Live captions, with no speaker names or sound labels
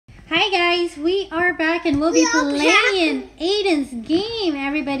Hi guys, we are back and we'll be playing Aiden's game.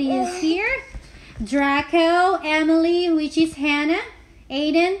 Everybody is here. Draco, Emily, which is Hanna,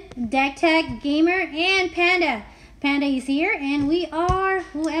 Aiden, Deck Tech, Gamer, and Panda. Panda is here and we are,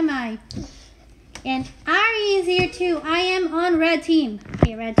 who am I? And Ari is here too. I am on red team.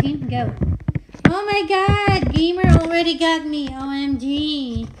 Okay, red team, go. Oh my god, Gamer already got me.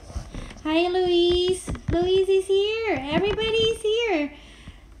 OMG. Hi Louise. Louise is here. Everybody is here.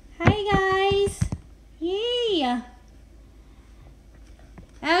 Hi guys. Yay.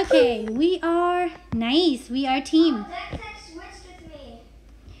 Okay, we are nice. We are team.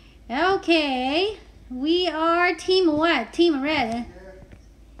 Okay. We are team what? Team red.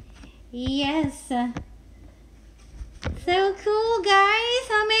 Yes. So cool guys.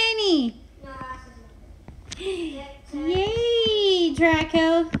 How many? Yay,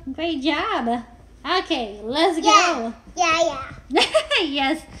 Draco. Great job. Okay, let's go. Yeah.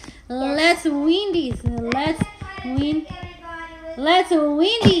 Yes. Let's win this. Let's win. Let's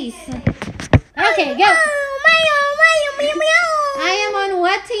win this. Okay, go. I am on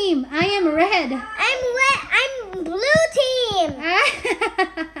what team? I am red. I'm blue team.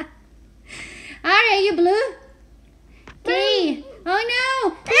 Alright, you blue? Okay. Oh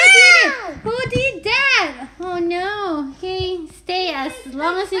no! Who did that? Oh no. Okay, stay as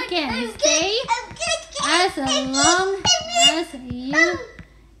long as you can. Stay as long as you can.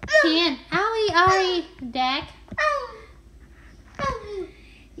 Ari, Deck.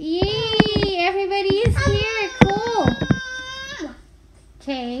 Yay! Everybody is here. Cool.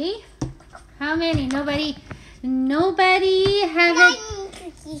 Okay. How many? Nobody haven't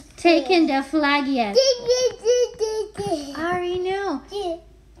taken the flag yet. Ari, no.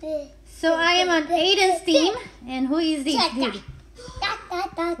 So I am on Aiden's team. And who is this dude?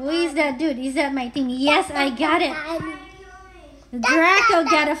 Who is that dude? Is that my team? Yes, I got it. Draco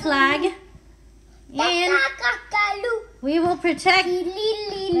got a flag. And we will protect.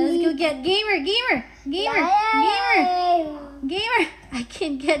 Let's go get Gamer. I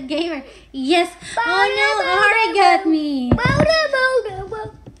can get Gamer. Yes. Oh no, Ari got me.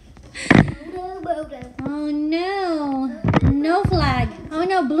 Oh no. No flag. Oh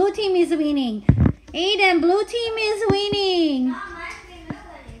no, blue team is winning. Aiden, blue team is winning.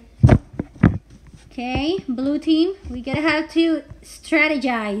 Okay, blue team. We gotta have to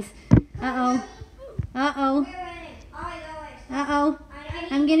strategize. Uh-oh.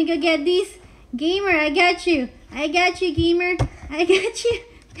 I'm gonna go get this. Gamer, I got you, Gamer. I got you.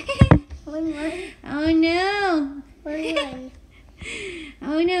 Oh no. Oh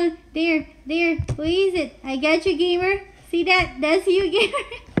no. There. Who is it? I got you, Gamer. See that? That's you, Gamer.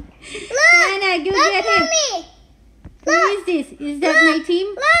 Hanna, go get him. Mommy. Who is this? Is that my team?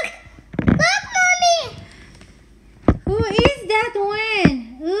 Look, Mommy. Who is that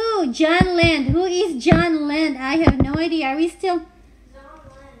one? Ooh, John Land. Who is John Land? I have no idea. Are we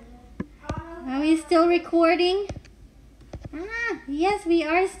still recording? Yes, we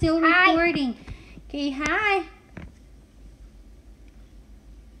are still recording. Okay, hi.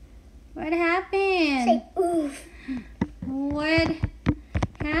 What happened? Say oof. What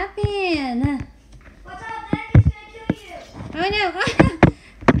happened? What's up, Dad? He's gonna kill you. Oh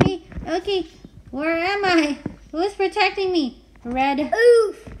no. Okay. Where am I? Who's protecting me? Red.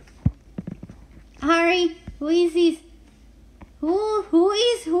 Oof. Ari, who is this? Who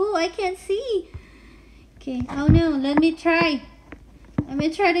is who? I can't see. Okay. Oh no. Let me try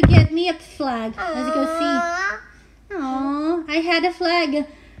to get me a flag. Let's go see. Oh, I had a flag.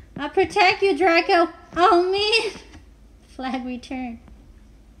 I'll protect you, Draco. Oh man. Flag return.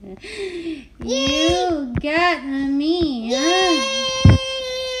 You got me.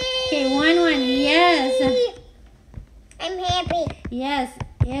 Okay, 1-1. Yes. I'm happy. Yes,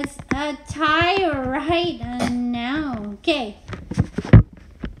 it's a tie right now. Okay.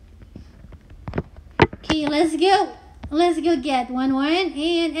 Okay, let's go. Let's go get 1-1.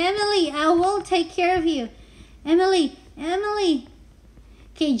 And Emily, I will take care of you. Emily.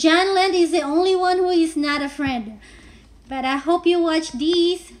 Okay, John Land is the only one who is not a friend. But I hope you watch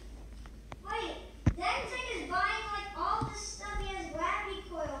these. Wait, Dad is buying like all this stuff. He has gravity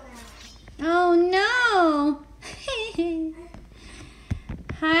coil now. Oh no.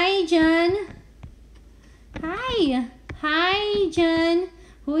 Hi, John. Hi, John.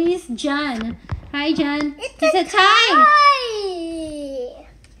 Who is John? Hi, John. It's a tie.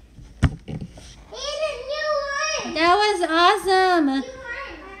 That was awesome.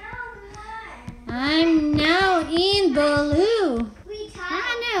 I'm now in blue.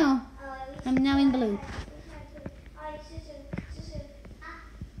 I'm now in blue.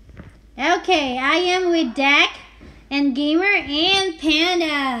 Okay, I am with Deck and Gamer and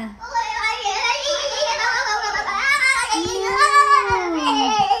Panda.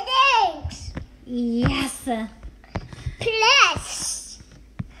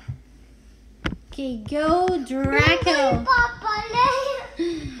 Draco.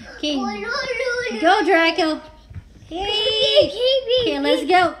 Okay, go Draco. Hey. Okay, let's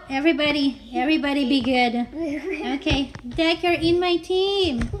go. Everybody be good. Okay, Deck, you're in my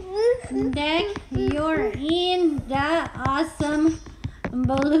team. Deck, you're in the awesome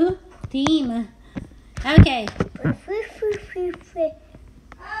blue team. Okay.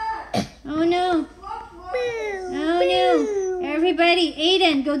 Oh no. Oh no. Everybody,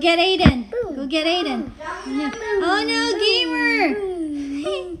 Aiden, go get Aiden. Go get Aiden. Oh no, Gamer.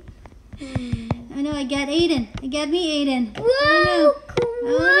 Oh no, I got Aiden. I got me, Aiden. Oh no.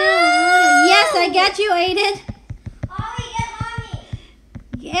 Oh no. Yes, I got you, Aiden.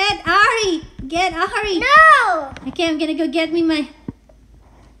 Get Ari. Get Ari. No! Okay, I'm gonna go get me my...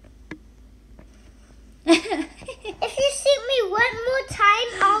 If you shoot me one more time,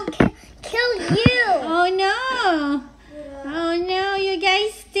 I'll kill you. Oh no. Oh no, you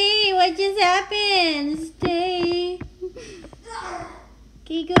guys stay. What just happened? Stay.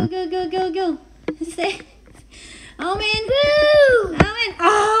 Okay, go. Stay. Oh man. Boo! Oh man.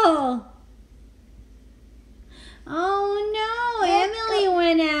 Oh. Oh no, Emily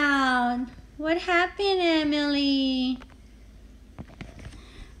went out. What happened, Emily?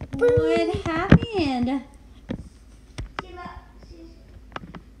 What happened?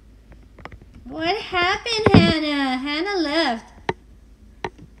 What happened, Hanna? Hanna left.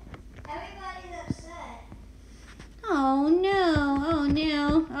 Everybody's upset. Oh no, oh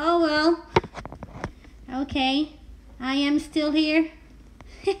no. Oh well. Okay, I am still here.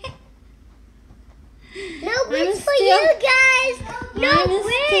 No wins for you guys. No I'm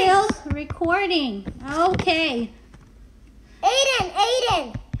wins. still recording. Okay.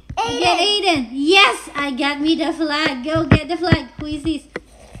 Aiden. Get Aiden. Yes, I got me the flag. Go get the flag. Who is this?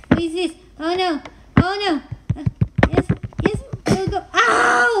 Who is this? Oh no. Oh no. Yes. Go.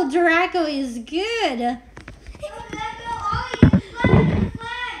 Oh, Draco is good.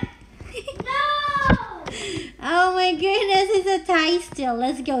 Oh my goodness, it's a tie still.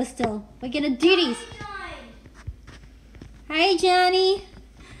 Let's go still. We're gonna do this. Hi, Johnny.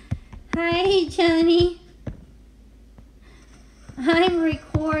 Hi, Johnny. I'm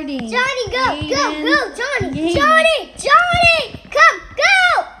recording. Johnny, go, Aiden. Johnny. Aiden. Johnny, come,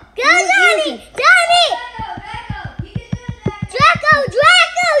 go, Johnny.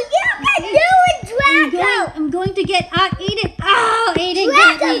 Draco, you can do it, Draco. I'm going to get Aiden. Oh, Aiden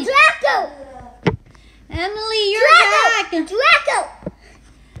got me. Draco. Emily, you're back. Draco.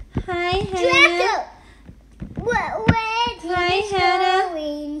 Hi, Hanna. Draco. Hi, Hanna.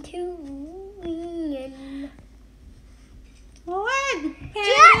 Going to win. What?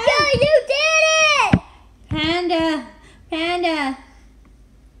 Draco, you did it. Panda.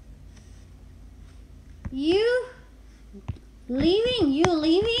 You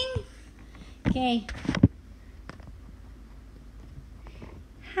leaving? Okay.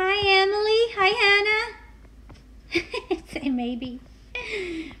 Hi, Emily. Hi, Hanna. Say maybe.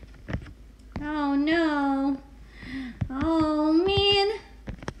 Oh, no. Oh, man.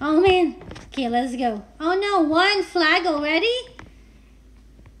 Okay, let's go. Oh, no. One flag already?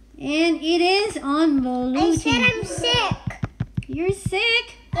 And it is on blue I team. said I'm sick. You're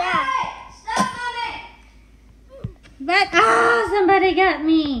sick? Yeah. But, somebody got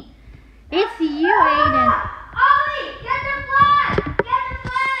me. It's you, Aiden. Ollie, get the flag!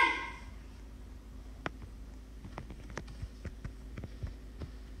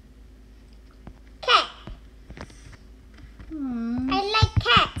 Cat. I like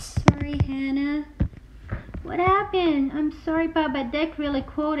cats. Sorry, Hanna. What happened? I'm sorry, Papa. Deck really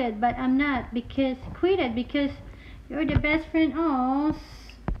quitted, but I'm not because you're the best friend. Oh,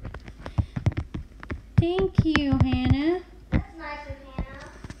 thank you, Hanna. That's nice of Hannah.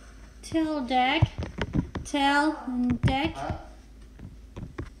 Tell Deck.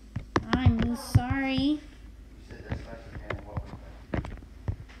 I'm sorry.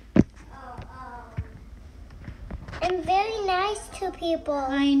 I'm very nice to people.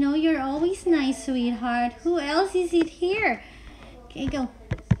 I know you're always nice, sweetheart. Who else is it here? Okay, go.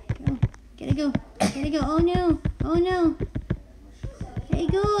 Gotta go. Oh no. I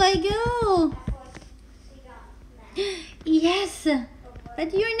go. Yes,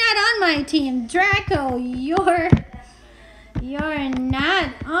 but you're not on my team, Draco. You're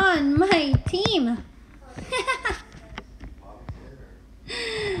not on my team.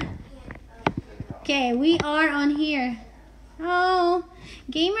 Okay, we are on here. Oh,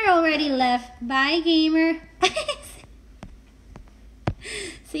 Gamer already left. Bye, Gamer.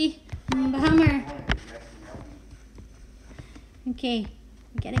 See, bummer. Okay,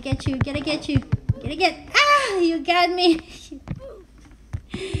 gotta get you. You got me.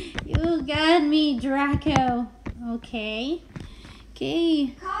 You Who got me? Draco. Okay.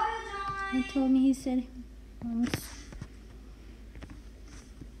 Okay. He told me, he said,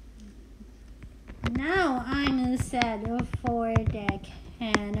 now I'm set for deck,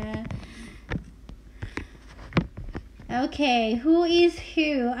 Hannah. Okay, who is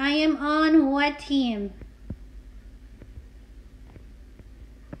who? I am on what team?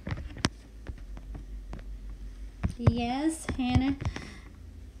 Yes, Hannah.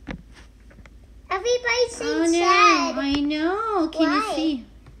 Everybody's saying Oh no, sad. I know. Can Why? you see?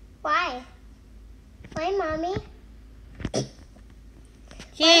 Why? Why, Mommy?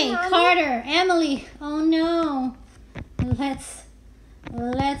 Okay, Mommy? Carter, Emily. Oh no. Let's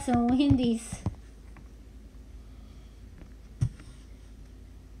win this.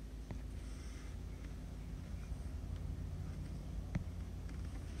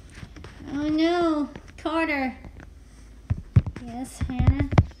 Oh no, Carter. Yes, Hannah.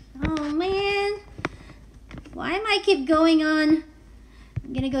 Oh man. Why am I keep going on?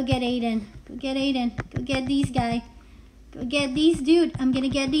 I'm gonna go get Aiden. Go get Aiden. Go get these guy. Go get these dude. I'm gonna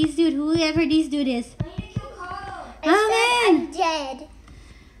get these dude. Whoever this dude is. I need to kill Carl. Oh man. I'm dead.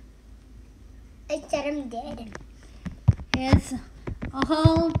 I said I'm dead. It's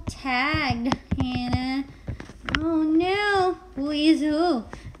all tagged, Hannah. Oh no. Who is who?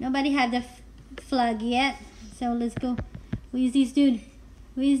 Nobody had the flag yet. So let's go. Who is this dude?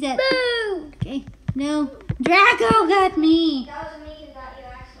 Who is that? Boo! Okay. No. Draco got me. That was me who got you,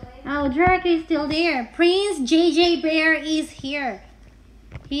 actually. Oh, Draco is still there. Prince JJ Bear is here.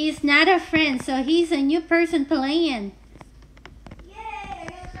 He's not a friend, so he's a new person playing. Yay! I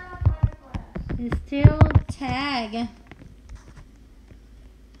gotta start my class. He's still tag.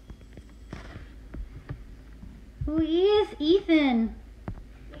 Who is Ethan?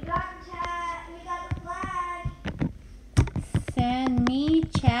 We got the chat. We got the flag. Send me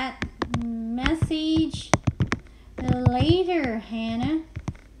chat message later, Hannah.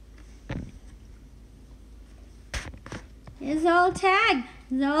 It's all tagged.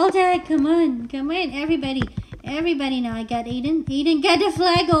 It's all tagged. Come on. Come on, everybody. Everybody now. I got Aiden. Aiden got the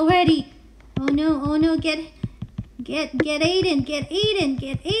flag already. Oh no. Oh no. Get Aiden. Get Aiden. Get Aiden.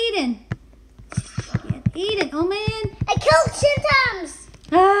 Get Aiden. Oh man. I killed Symptoms.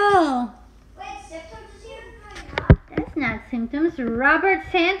 Oh. Wait, Symptoms is here? No, not. That's not symptoms. Robert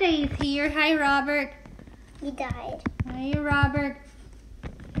Santa is here. Hi, Robert. He died. Hi, Robert.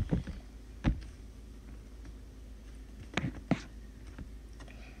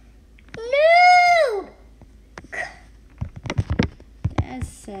 No! That's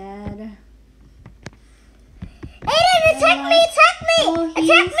sad. Aiden, attack me! Attack me! Oh, Attack he's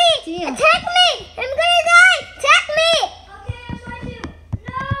me! still- Attack me! I'm gonna die! Attack me! Okay, I'm trying to.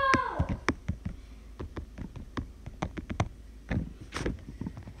 No!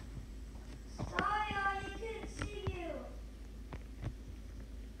 Sorry, I couldn't see you.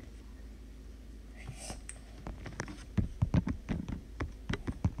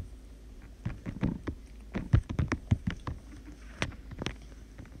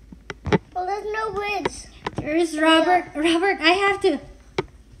 Well, there's no bridge. There's Robert. Robert, I have to.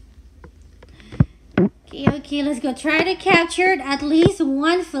 Okay, let's go. Try to capture at least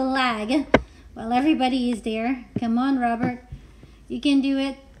one flag. While everybody is there. Come on, Robert. You can do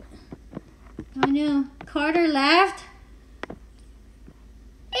it. Oh no. Carter left.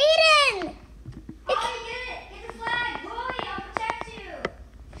 Aiden! Get it! Get the flag! Roy, I'll protect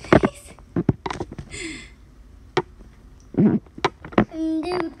you!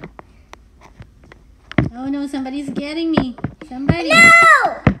 Dude. Oh no, somebody's getting me. Somebody. No!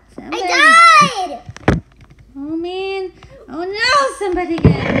 Somebody. I died! Oh man. Oh no, somebody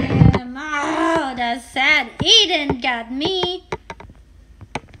got him. Oh, that's sad. Aiden got me.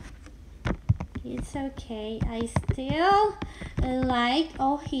 It's okay. I still like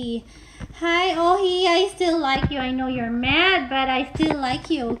Ohi. Hi, Ohi. I still like you. I know you're mad, but I still like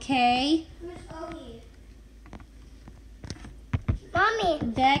you, okay? Who's Ohi? Mommy,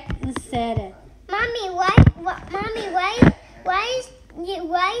 Deck said it. Mommy, why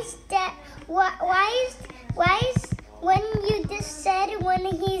is that, why is, when you just said when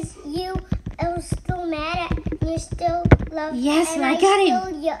he's you, I was still mad at, you still love, Yes, and I got him.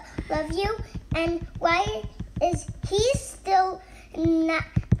 still love you, and why is he still not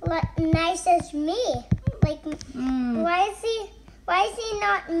nice as me? Like, why is he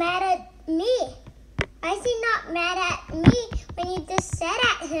not mad at me? Why is he not mad at me when you just said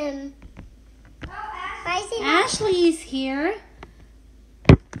at him? Why is he not? Ashley is here.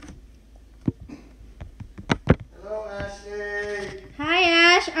 Hello, Ashley. Hi,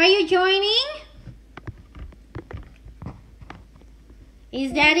 Ash. Are you joining?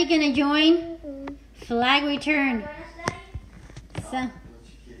 Is Daddy gonna join? Flag returned. So,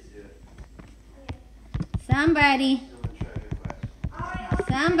 somebody.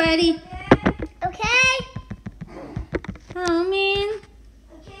 Somebody. Okay. Oh man.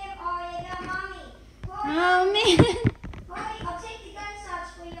 Okay, I got mommy. Oh man. I'll take the gun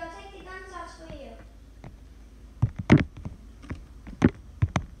shots for you. I'll take the gun shots for you.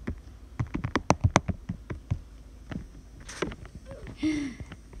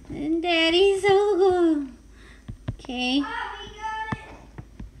 And Daddy's so good. Okay. Oh, we got it.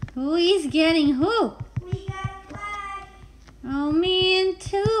 Who is getting who? We got a flag. Oh man,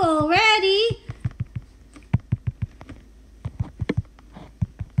 2 already.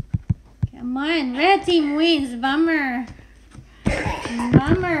 Come on, red team wins. Bummer.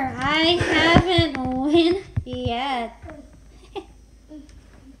 Bummer. I haven't won yet.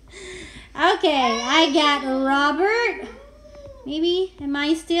 Okay, I got Robert. Maybe, am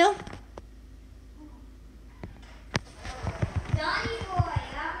I still? Donnie boy.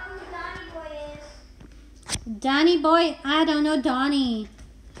 I don't know who Donnie boy is. Donnie boy? I don't know Donnie.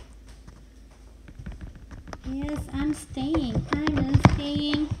 Yes, I'm staying. I'm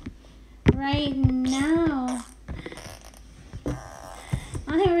staying right now.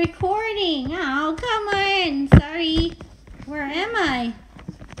 I'm recording. Oh, come on. Sorry. Where am I?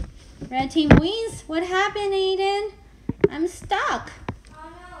 Red team wins. What happened, Aiden? I'm stuck. Oh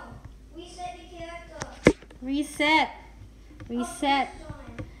no. Reset the character. Reset. Reset. Oh,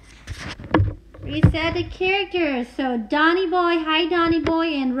 Reset the characters. So Donnie boy, hi Donnie boy,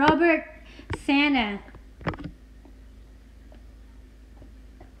 and Robert Santa.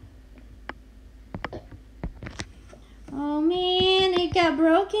 Oh man, it got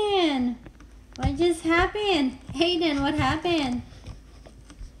broken. What just happened? Hayden, what happened?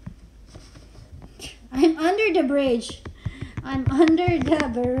 I'm under the bridge. I'm under the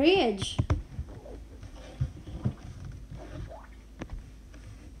bridge.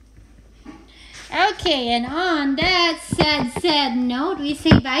 Okay, and on that sad note, we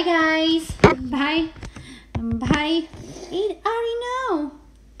say bye, guys. Bye. Bye. I already know.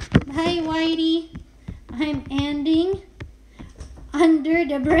 Bye, Whitey. I'm ending under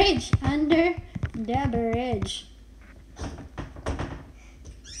the bridge. Under the bridge.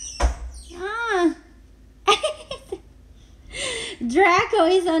 Ah. Draco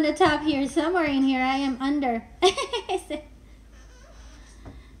is on the top here. Somewhere in here. I am under.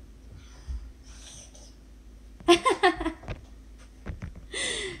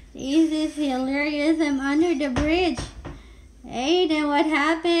 This is hilarious. I'm under the bridge. Aiden, what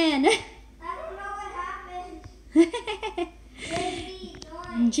happened? I don't know what happened. JB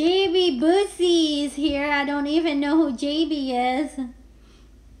joined. JB Bootsy is here. I don't even know who JB is.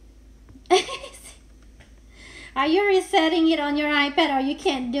 Are you resetting it on your iPad, or you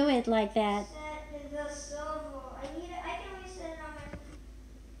can't do it like that? Set the server. I can reset it on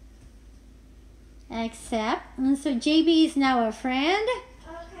my. Accept. And so JB is now a friend.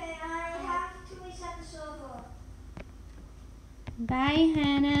 Okay, I have to reset the server. Bye,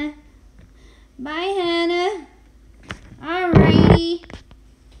 Hannah. Bye, Hannah. Alrighty.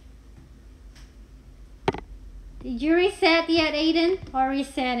 Did you reset yet, Aiden? Or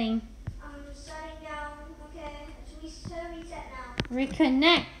resetting? I'm shutting down. Okay, it's reset now.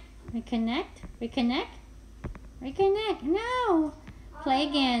 Reconnect. Reconnect. Reconnect. Reconnect. No. Play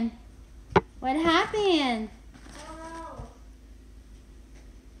again. What happened? Oh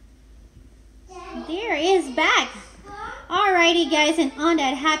no. There is back. Alrighty, guys, and on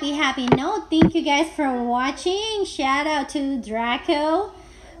that happy note, thank you guys for watching. Shout out to Draco,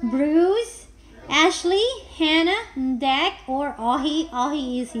 Bruce, Ashley, Hannah, Dak, or Ahi.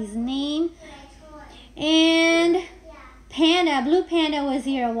 Ahi is his name. And Panda, Blue Panda was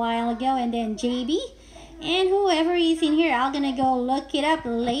here a while ago, and then JB. And whoever is in here, I'm gonna go look it up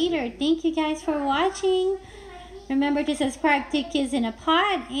later. Thank you guys for watching. Remember to subscribe to Kids in a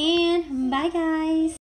Pod, and bye guys.